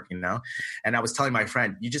scored, And I was telling my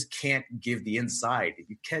friend, you just can't give the inside.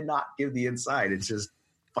 You cannot give the inside. It's just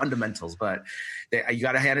fundamentals, but you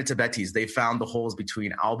got to hand it to Betis. They found the holes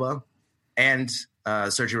between Alba and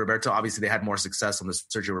Sergio Roberto. Obviously, they had more success on the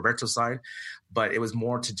Sergio Roberto side, but it was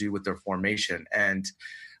more to do with their formation. And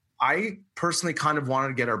I personally kind of wanted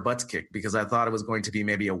to get our butts kicked because I thought it was going to be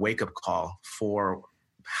maybe a wake-up call for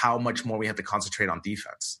how much more we have to concentrate on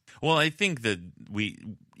defense. Well, I think that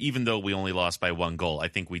even though we only lost by 1 goal, I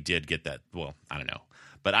think we did get that. Well, I don't know.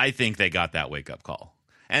 But I think they got that wake-up call.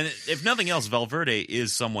 And if nothing else, Valverde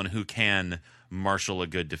is someone who can marshal a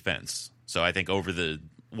good defense. So I think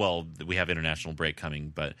we have international break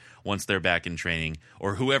coming, but once they're back in training,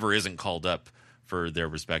 or whoever isn't called up for their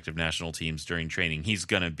respective national teams during training, he's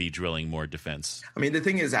going to be drilling more defense. I mean, the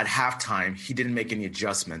thing is, at halftime, he didn't make any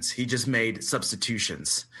adjustments. He just made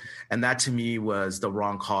substitutions. And that, to me, was the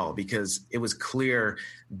wrong call because it was clear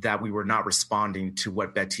that we were not responding to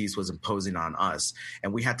what Betis was imposing on us.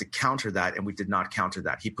 And we had to counter that, and we did not counter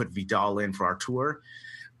that. He put Vidal in for Artur,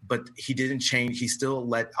 but he didn't change. He still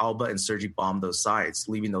let Alba and Sergi bomb those sides,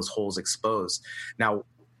 leaving those holes exposed. Now,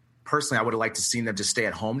 personally, I would have liked to seen them just stay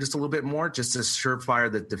at home just a little bit more, just to surefire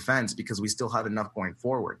the defense because we still had enough going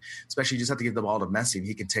forward. Especially, you just have to give the ball to Messi and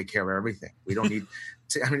he can take care of everything. We don't need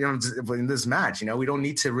to, in this match, we don't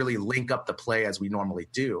need to really link up the play as we normally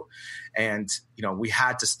do. And, we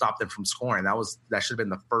had to stop them from scoring. That should have been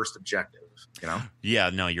the first objective, Yeah,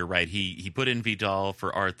 no, you're right. He put in Vidal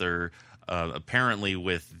for Arthur, apparently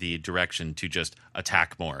with the direction to just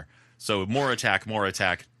attack more. So more attack,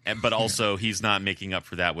 but also he's not making up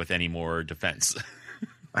for that with any more defense.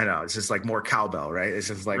 I know. It's just like more cowbell, right? It's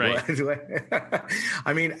just like, right. What?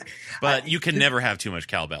 I mean. But you can never have too much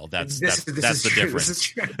cowbell. That's the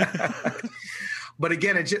difference. But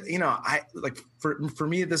again, it just, for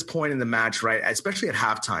me at this point in the match, right, especially at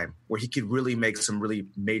halftime, where he could really make some really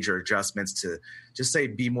major adjustments to just say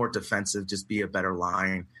be more defensive, just be a better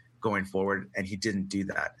line going forward. And he didn't do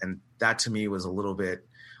that. And that to me was a little bit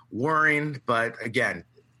worrying, but again,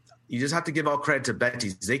 you just have to give all credit to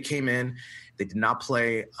Betis. They came in, they did not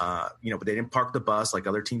play, but they didn't park the bus like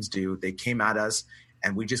other teams do. They came at us,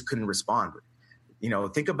 and we just couldn't respond.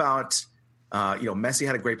 Think about, Messi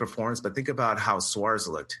had a great performance, but think about how Suarez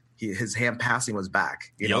looked. His hand passing was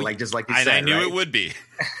back, just like you said. I knew right? it would be.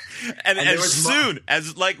 and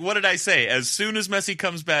what did I say? As soon as Messi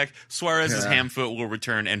comes back, Suarez's ham foot will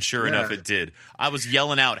return, and sure enough, it did. I was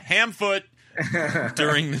yelling out ham foot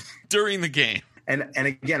during the game. And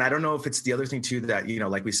again, I don't know if it's the other thing too that,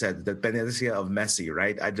 like we said, the beneficia of Messi,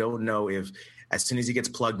 right? I don't know if as soon as he gets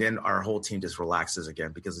plugged in, our whole team just relaxes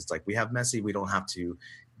again because it's like we have Messi, we don't have to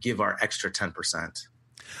give our extra 10%.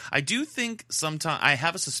 I do think I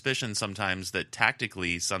have a suspicion sometimes that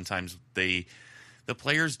tactically sometimes the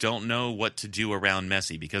players don't know what to do around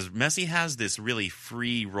Messi because Messi has this really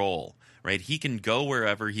free role, right? He can go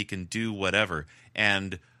wherever, he can do whatever.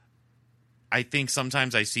 And I think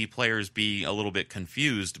sometimes I see players be a little bit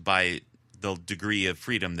confused by the degree of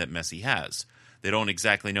freedom that Messi has. They don't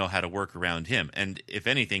exactly know how to work around him. And if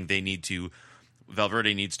anything,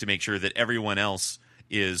 Valverde needs to make sure that everyone else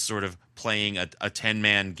is sort of playing a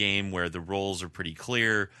 10-man game where the roles are pretty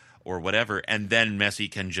clear or whatever, and then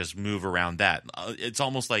Messi can just move around that. It's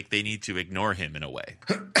almost like they need to ignore him in a way.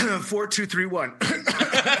 4-2-3-1.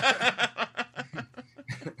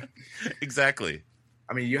 Exactly.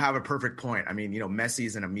 I mean, you have a perfect point. I mean, Messi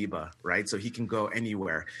is an amoeba, right? So he can go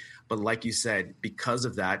anywhere. But like you said, because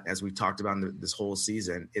of that, as we've talked about this whole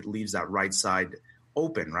season, it leaves that right side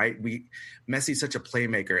open, right? Messi's such a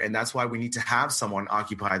playmaker, and that's why we need to have someone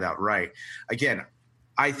occupy that right. Again,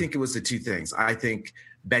 I think it was the two things. I think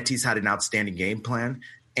Betis had an outstanding game plan,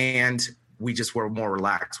 and we just were more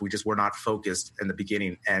relaxed. We just were not focused in the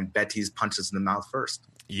beginning, and Betis punched us in the mouth first.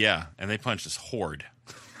 Yeah, and they punched us hard.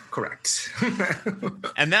 Correct.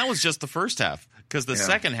 And that was just the first half, because the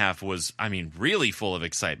second half was, really full of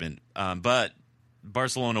excitement. But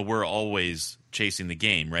Barcelona were always chasing the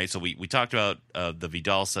game, right? So we talked about the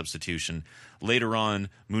Vidal substitution. Later on,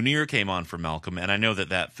 Munir came on for Malcolm, and I know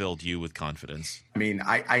that filled you with confidence. I mean,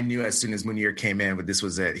 I knew as soon as Munir came in, but this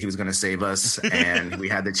was it. He was going to save us, and we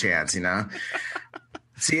had the chance,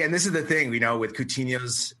 See, and this is the thing, with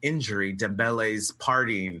Coutinho's injury, Dembele's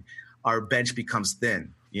partying, our bench becomes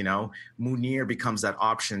thin. Munir becomes that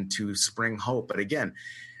option to spring hope. But again,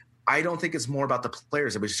 I don't think it's more about the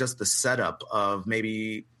players. It was just the setup of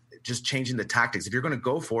maybe just changing the tactics. If you're going to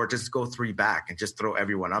go for it, just go 3 back and just throw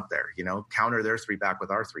everyone up there, counter their 3 back with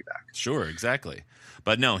our 3 back. Sure, exactly.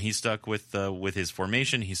 But no, he stuck with his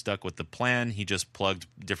formation. He stuck with the plan. He just plugged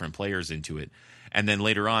different players into it. And then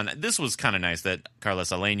later on, this was kind of nice that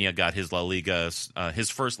Carlos Alenia got his his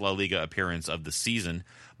first La Liga appearance of the season.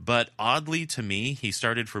 But oddly to me, he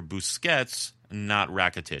started for Busquets not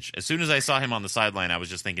Rakitic. As soon as I saw him on the sideline, I was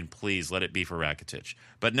just thinking, please let it be for Rakitic.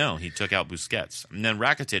 But no, he took out Busquets. And then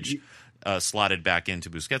Rakitic slotted back into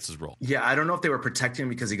Busquets' role. Yeah, I don't know if they were protecting him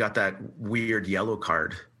because he got that weird yellow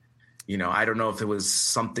card. I don't know if it was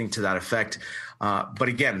something to that effect. But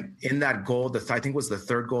again, in that goal, I think it was the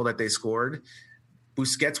third goal that they scored,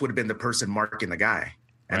 Busquets would have been the person marking the guy.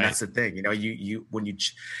 And that's the thing.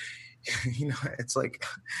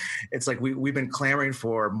 It's like we've been clamoring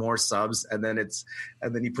for more subs, and then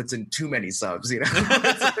he puts in too many subs.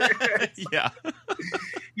 Yeah.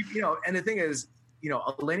 And the thing is,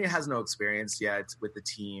 Alenia has no experience yet with the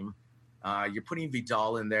team. You're putting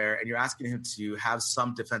Vidal in there, and you're asking him to have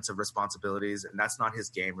some defensive responsibilities, and that's not his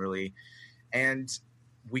game really. And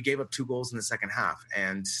we gave up 2 goals in the second half,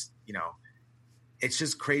 and it's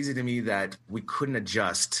just crazy to me that we couldn't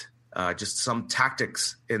adjust. Just some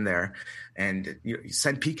tactics in there, and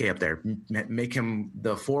send PK up there, make him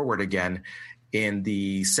the forward again in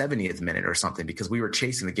the 70th minute or something, because we were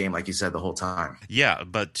chasing the game, like you said, the whole time. Yeah,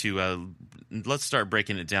 but let's start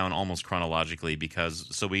breaking it down almost chronologically,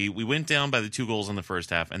 because we went down by the 2 goals in the first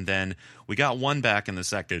half, and then we got one back in the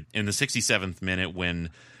second, in the 67th minute,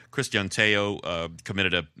 when Christian Teo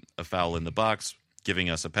committed a foul in the box,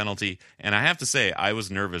 giving us a penalty. And I have to say, I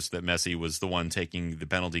was nervous that Messi was the one taking the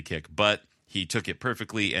penalty kick, but he took it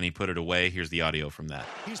perfectly and he put it away. Here's the audio from that.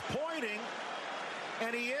 He's pointing,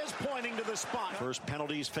 and he is pointing to the spot. First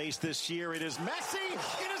penalties faced this year. It is Messi.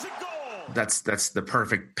 It is a goal. That's the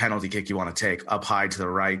perfect penalty kick you want to take, up high to the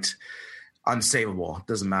right. Unsavable.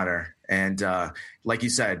 Doesn't matter. And like you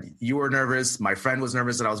said, you were nervous. My friend was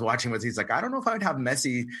nervous that I was watching with. He's like, I don't know if I would have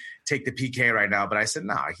Messi take the PK right now. But I said,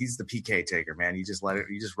 nah, he's the PK taker, man. You just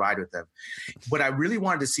ride with him. What I really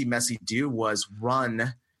wanted to see Messi do was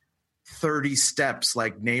run 30 steps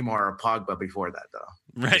like Neymar or Pogba before that, though.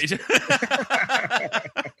 Right.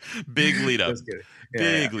 Big lead up.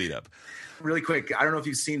 Big lead up. Really quick, I don't know if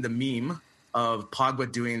you've seen the meme of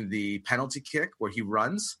Pogba doing the penalty kick where he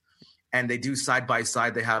runs. And they do side by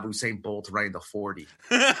side. They have Usain Bolt running the 40.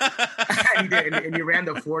 and he ran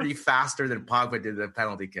the 40 faster than Pogba did the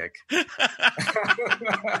penalty kick.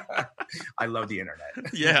 I love the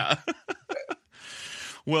internet. Yeah.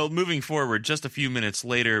 Well, moving forward, just a few minutes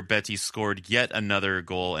later, Betis scored yet another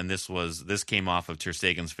goal, and this came off of Ter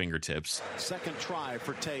Stegen's fingertips. Second try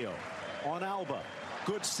for Teo on Alba.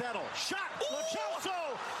 Good settle. Shot. Lo Celso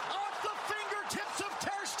off the fingertips of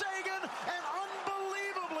Ter Stegen and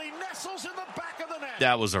unbelievably nestles in the back of the net.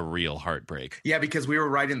 That was a real heartbreak. Yeah, because we were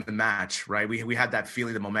right in the match, right? We had that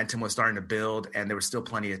feeling the momentum was starting to build, and there was still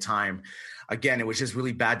plenty of time. Again, it was just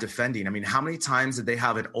really bad defending. I mean, how many times did they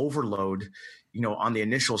have an overload, on the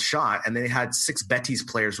initial shot, and they had 6 Betis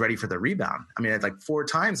players ready for the rebound? I mean, it's like 4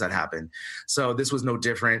 times that happened. So this was no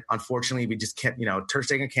different. Unfortunately, we just can't, Ter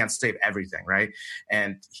Stegen can't save everything, right?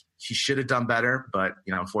 And he should have done better, but,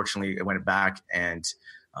 unfortunately it went back, and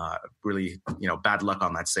really, bad luck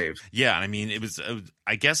on that save. Yeah, I mean, it was,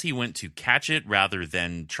 I guess he went to catch it rather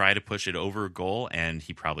than try to push it over goal, and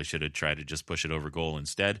he probably should have tried to just push it over goal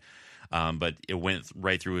instead. But it went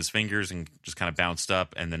right through his fingers and just kind of bounced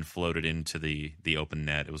up and then floated into the open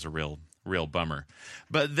net. It was a real bummer.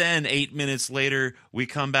 But then 8 minutes later, we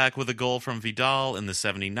come back with a goal from Vidal in the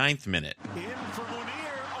 79th minute. In for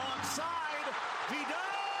Munir, onside, Vidal!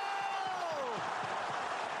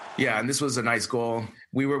 Yeah, and this was a nice goal.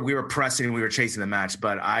 We were pressing and we were chasing the match,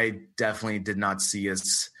 but I definitely did not see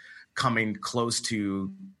us coming close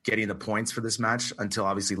to getting the points for this match until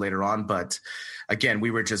obviously later on. But again,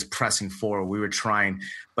 we were just pressing forward. We were trying.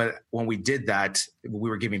 But when we did that, we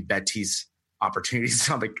were giving Betis opportunities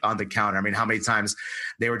on the counter. I mean, how many times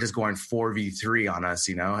they were just going 4v3 on us,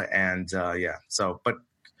 And yeah, so, but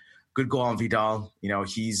good goal on Vidal.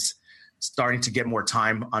 He's starting to get more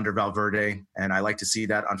time under Valverde, and I like to see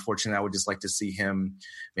that. Unfortunately, I would just like to see him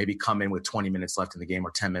maybe come in with 20 minutes left in the game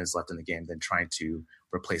or 10 minutes left in the game than trying to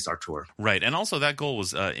replace Artur. Right, and also that goal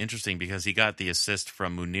was interesting because he got the assist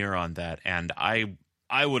from Munir on that, and I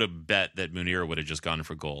would have bet that Munir would have just gone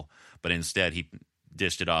for goal, but instead he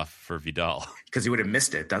dished it off for Vidal. Because he would have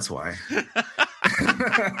missed it, that's why.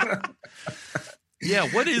 Yeah,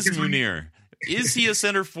 what is Munir? Is he a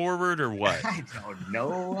center forward or what? I don't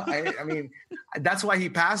know. I mean, that's why he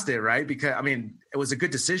passed it, right? Because, I mean, it was a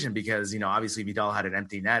good decision because, obviously Vidal had an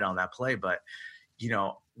empty net on that play. But,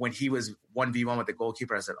 when he was 1v1 with the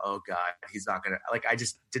goalkeeper, I said, oh, God, he's not going to – I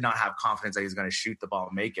just did not have confidence that he was going to shoot the ball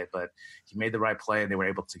and make it. But he made the right play, and they were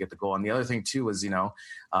able to get the goal. And the other thing, too, was,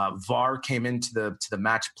 VAR came into the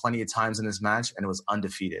match plenty of times in this match, and it was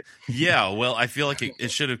undefeated. Yeah, well, I feel like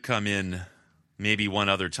it should have come in – maybe one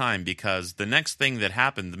other time, because the next thing that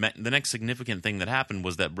happened, the next significant thing that happened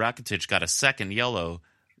was that Rakitic got a second yellow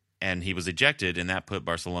and he was ejected, and that put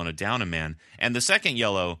Barcelona down a man. And the second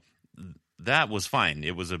yellow, that was fine.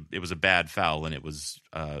 It was a bad foul, and it was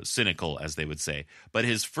cynical, as they would say. But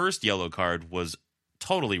his first yellow card was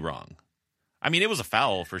totally wrong. I mean, it was a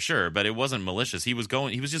foul for sure, but it wasn't malicious. He was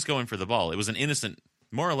just going for the ball. It was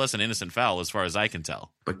more or less an innocent foul as far as I can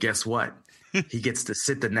tell. But guess what? He gets to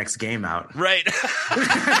sit the next game out. Right.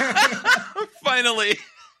 Finally.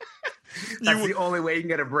 That's the only way you can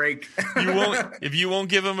get a break. If you won't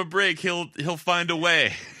give him a break, he'll find a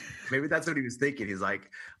way. Maybe that's what he was thinking. He's like,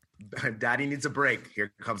 Daddy needs a break.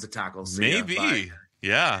 Here comes the tackle. Maybe.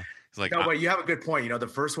 Yeah. It's like, no, but you have a good point. The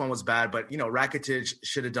first one was bad, but Rakitic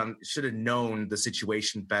should have known the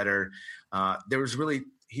situation better.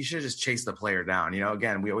 He should have just chased the player down.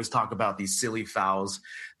 Again, we always talk about these silly fouls.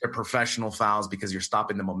 They're professional fouls because you're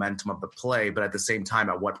stopping the momentum of the play, but at the same time,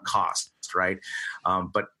 at what cost, right?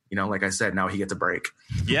 But like I said, now he gets a break.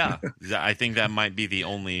 Yeah, I think that might be the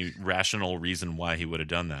only rational reason why he would have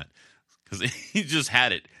done that, because he just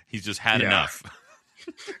had it. He's just had enough.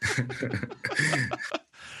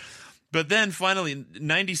 But then finally,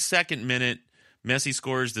 92nd minute, Messi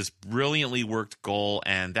scores this brilliantly worked goal,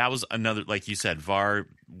 and that was another, like you said, VAR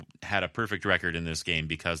had a perfect record in this game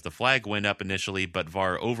because the flag went up initially, but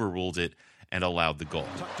VAR overruled it and allowed the goal.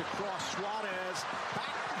 Tucked across Suarez,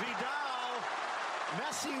 back Vidal.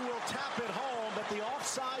 Messi will tap it home, but the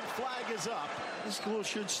offside flag is up. This goal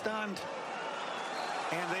should stand,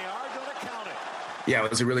 and they are going to count it. Yeah,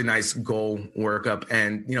 it was a really nice goal workup.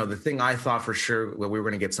 And, the thing I thought for sure, we were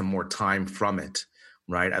going to get some more time from it,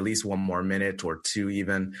 right? At least one more minute or two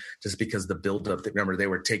even, just because the buildup. Remember, they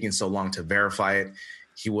were taking so long to verify it.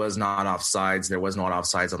 He was not offsides. There was no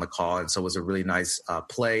offsides on the call. And so it was a really nice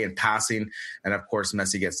play and passing. And, of course,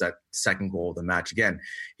 Messi gets that second goal of the match. Again,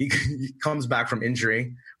 he comes back from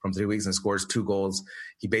injury from 3 weeks and scores 2 goals.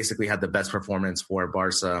 He basically had the best performance for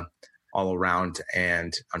Barca all around.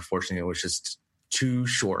 And, unfortunately, it was just too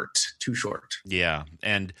short. Yeah.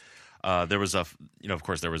 And there was of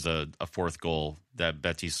course, there was a fourth goal that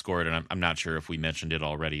Betis scored, and I'm not sure if we mentioned it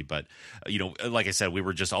already, but, like I said, we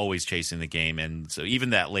were just always chasing the game. And so even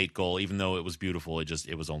that late goal, even though it was beautiful,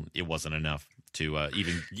 it wasn't enough to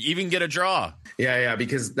even get a draw. Yeah,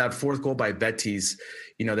 because that fourth goal by Betis,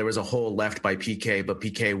 there was a hole left by PK, but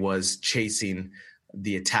PK was chasing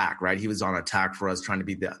the attack, right? He was on attack for us, trying to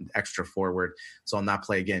be the extra forward. So on that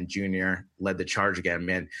play again, Junior led the charge again.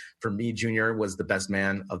 Man, for me, Junior was the best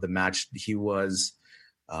man of the match. He was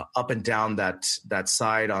up and down that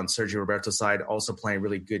side on Sergio Roberto's side, also playing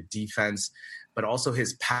really good defense, but also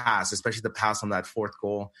his pass, especially the pass on that fourth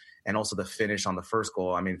goal, and also the finish on the first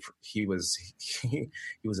goal. I mean, he was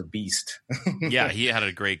a beast. Yeah, he had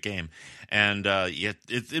a great game, and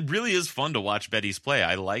it really is fun to watch Betis play.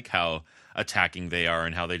 I like how attacking they are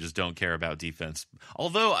and how they just don't care about defense.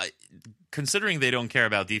 Although, considering they don't care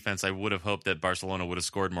about defense, I would have hoped that Barcelona would have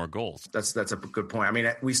scored more goals. That's a good point. I mean,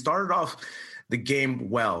 we started off the game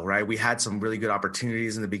well, right? We had some really good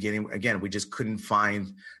opportunities in the beginning. Again, we just couldn't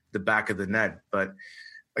find the back of the net. But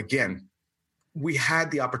again, we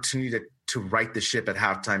had the opportunity to right the ship at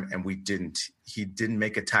halftime, and we didn't. He didn't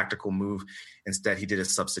make a tactical move. Instead, he did a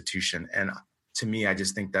substitution. And to me, I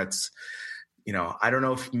just think that's, I don't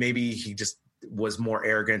know if maybe he just was more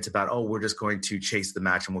arrogant about, we're just going to chase the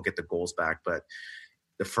match and we'll get the goals back. But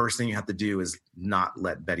the first thing you have to do is not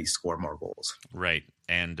let Betis score more goals. Right.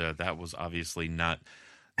 And that was obviously not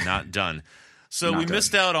done. So we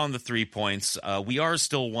missed out on the 3 points. We are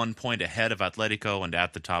still 1 point ahead of Atletico and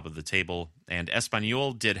at the top of the table. And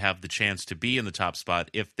Espanyol did have the chance to be in the top spot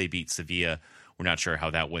if they beat Sevilla. We're not sure how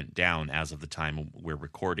that went down as of the time we're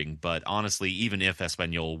recording. But honestly, even if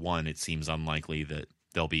Espanyol won, it seems unlikely that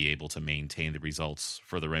they'll be able to maintain the results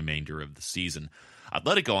for the remainder of the season.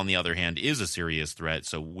 Atletico, on the other hand, is a serious threat,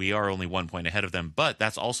 so we are only 1 point ahead of them. But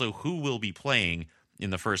that's also who will be playing in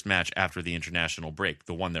the first match after the international break,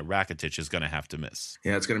 the one that Rakitic is going to have to miss.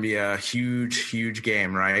 Yeah, it's going to be a huge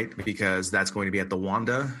game, right? Because that's going to be at the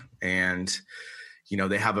Wanda, and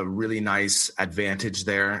they have a really nice advantage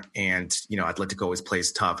there. And, Atletico always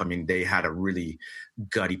plays tough. I mean, they had a really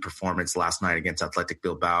gutty performance last night against Athletic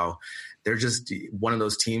Bilbao. They're just one of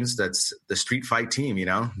those teams that's the street fight team,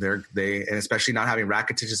 and especially not having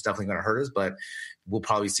Rakitic is definitely going to hurt us, but we'll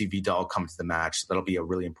probably see Vidal come to the match. That'll be a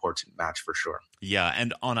really important match for sure. Yeah.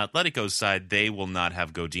 And on Atletico's side, they will not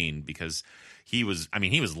have Godin because he was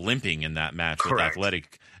limping in that match with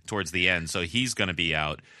Athletic towards the end. So he's going to be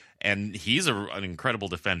out. And he's an incredible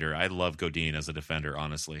defender. I love Godin as a defender,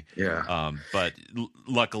 honestly. Yeah. But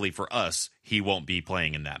luckily for us, he won't be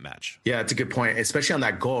playing in that match. Yeah, it's a good point, especially on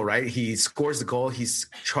that goal, right? He scores the goal. He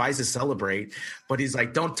tries to celebrate, but he's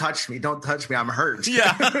like, don't touch me. Don't touch me. I'm hurt.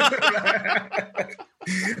 Yeah.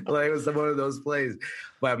 Like, it was one of those plays.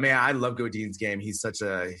 But, man, I love Godin's game. He's such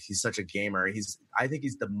a gamer. I think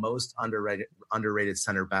he's the most underrated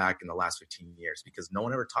center back in the last 15 years because no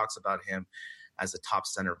one ever talks about him as a top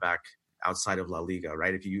center back outside of La Liga,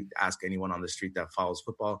 right? If you ask anyone on the street that follows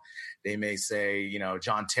football, they may say,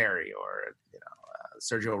 John Terry or,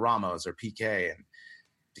 Sergio Ramos or PK, and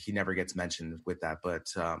he never gets mentioned with that.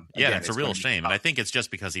 But again, it's a real shame. And I think it's just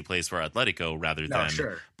because he plays for Atletico rather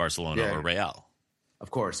than Barcelona or Real. Of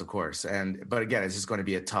course. But again, it's just going to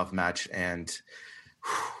be a tough match. And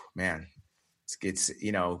man, it's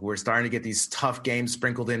we're starting to get these tough games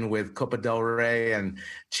sprinkled in with Copa del Rey and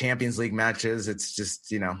Champions League matches. It's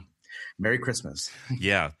just, Merry Christmas.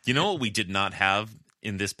 Yeah. You know what we did not have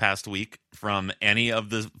in this past week from any of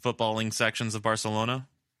the footballing sections of Barcelona?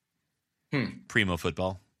 Primo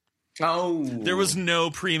football. Oh. There was no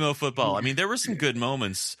primo football. I mean, there were some good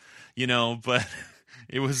moments, but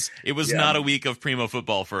it was not a week of primo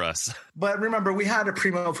football for us. But remember, we had a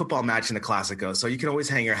primo football match in the Clásico, so you can always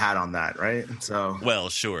hang your hat on that, right? So, well,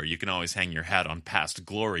 sure, you can always hang your hat on past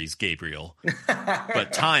glories, Gabriel.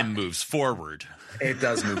 But time moves forward. It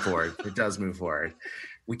does move forward.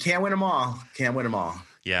 We can't win them all.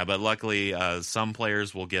 Yeah, but luckily, some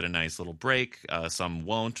players will get a nice little break. Some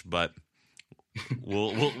won't, but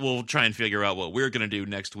we'll try and figure out what we're going to do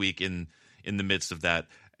next week in the midst of that.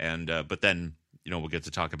 And but then, we'll get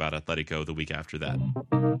to talk about Atletico the week after that.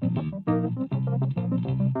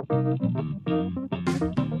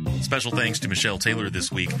 Special thanks to Michelle Taylor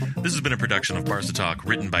this week. This has been a production of Barca Talk,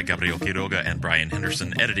 written by Gabriel Quiroga and Brian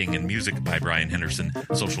Henderson, editing and music by Brian Henderson,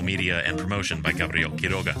 social media and promotion by Gabriel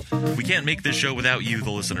Quiroga. We can't make this show without you,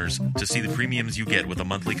 the listeners. To see the premiums you get with a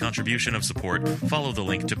monthly contribution of support, follow the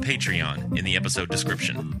link to Patreon in the episode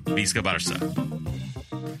description. Visca Barca.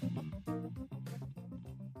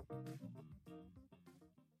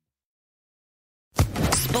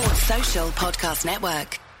 Sports Social Podcast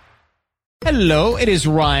Network. Hello, it is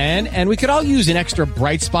Ryan, and we could all use an extra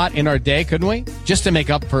bright spot in our day, couldn't we? Just to make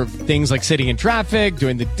up for things like sitting in traffic,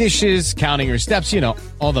 doing the dishes, counting your steps,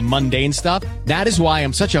 all the mundane stuff. That is why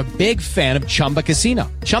I'm such a big fan of Chumba Casino.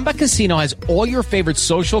 Chumba Casino has all your favorite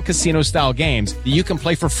social casino-style games that you can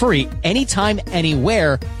play for free anytime,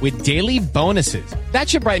 anywhere with daily bonuses. That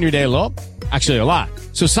should brighten your day a little. Actually, a lot.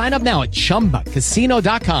 So sign up now at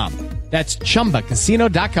ChumbaCasino.com. That's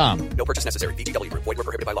ChumbaCasino.com. No purchase necessary. VGW Group. Void where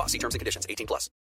prohibited by law. See terms and conditions. 18+.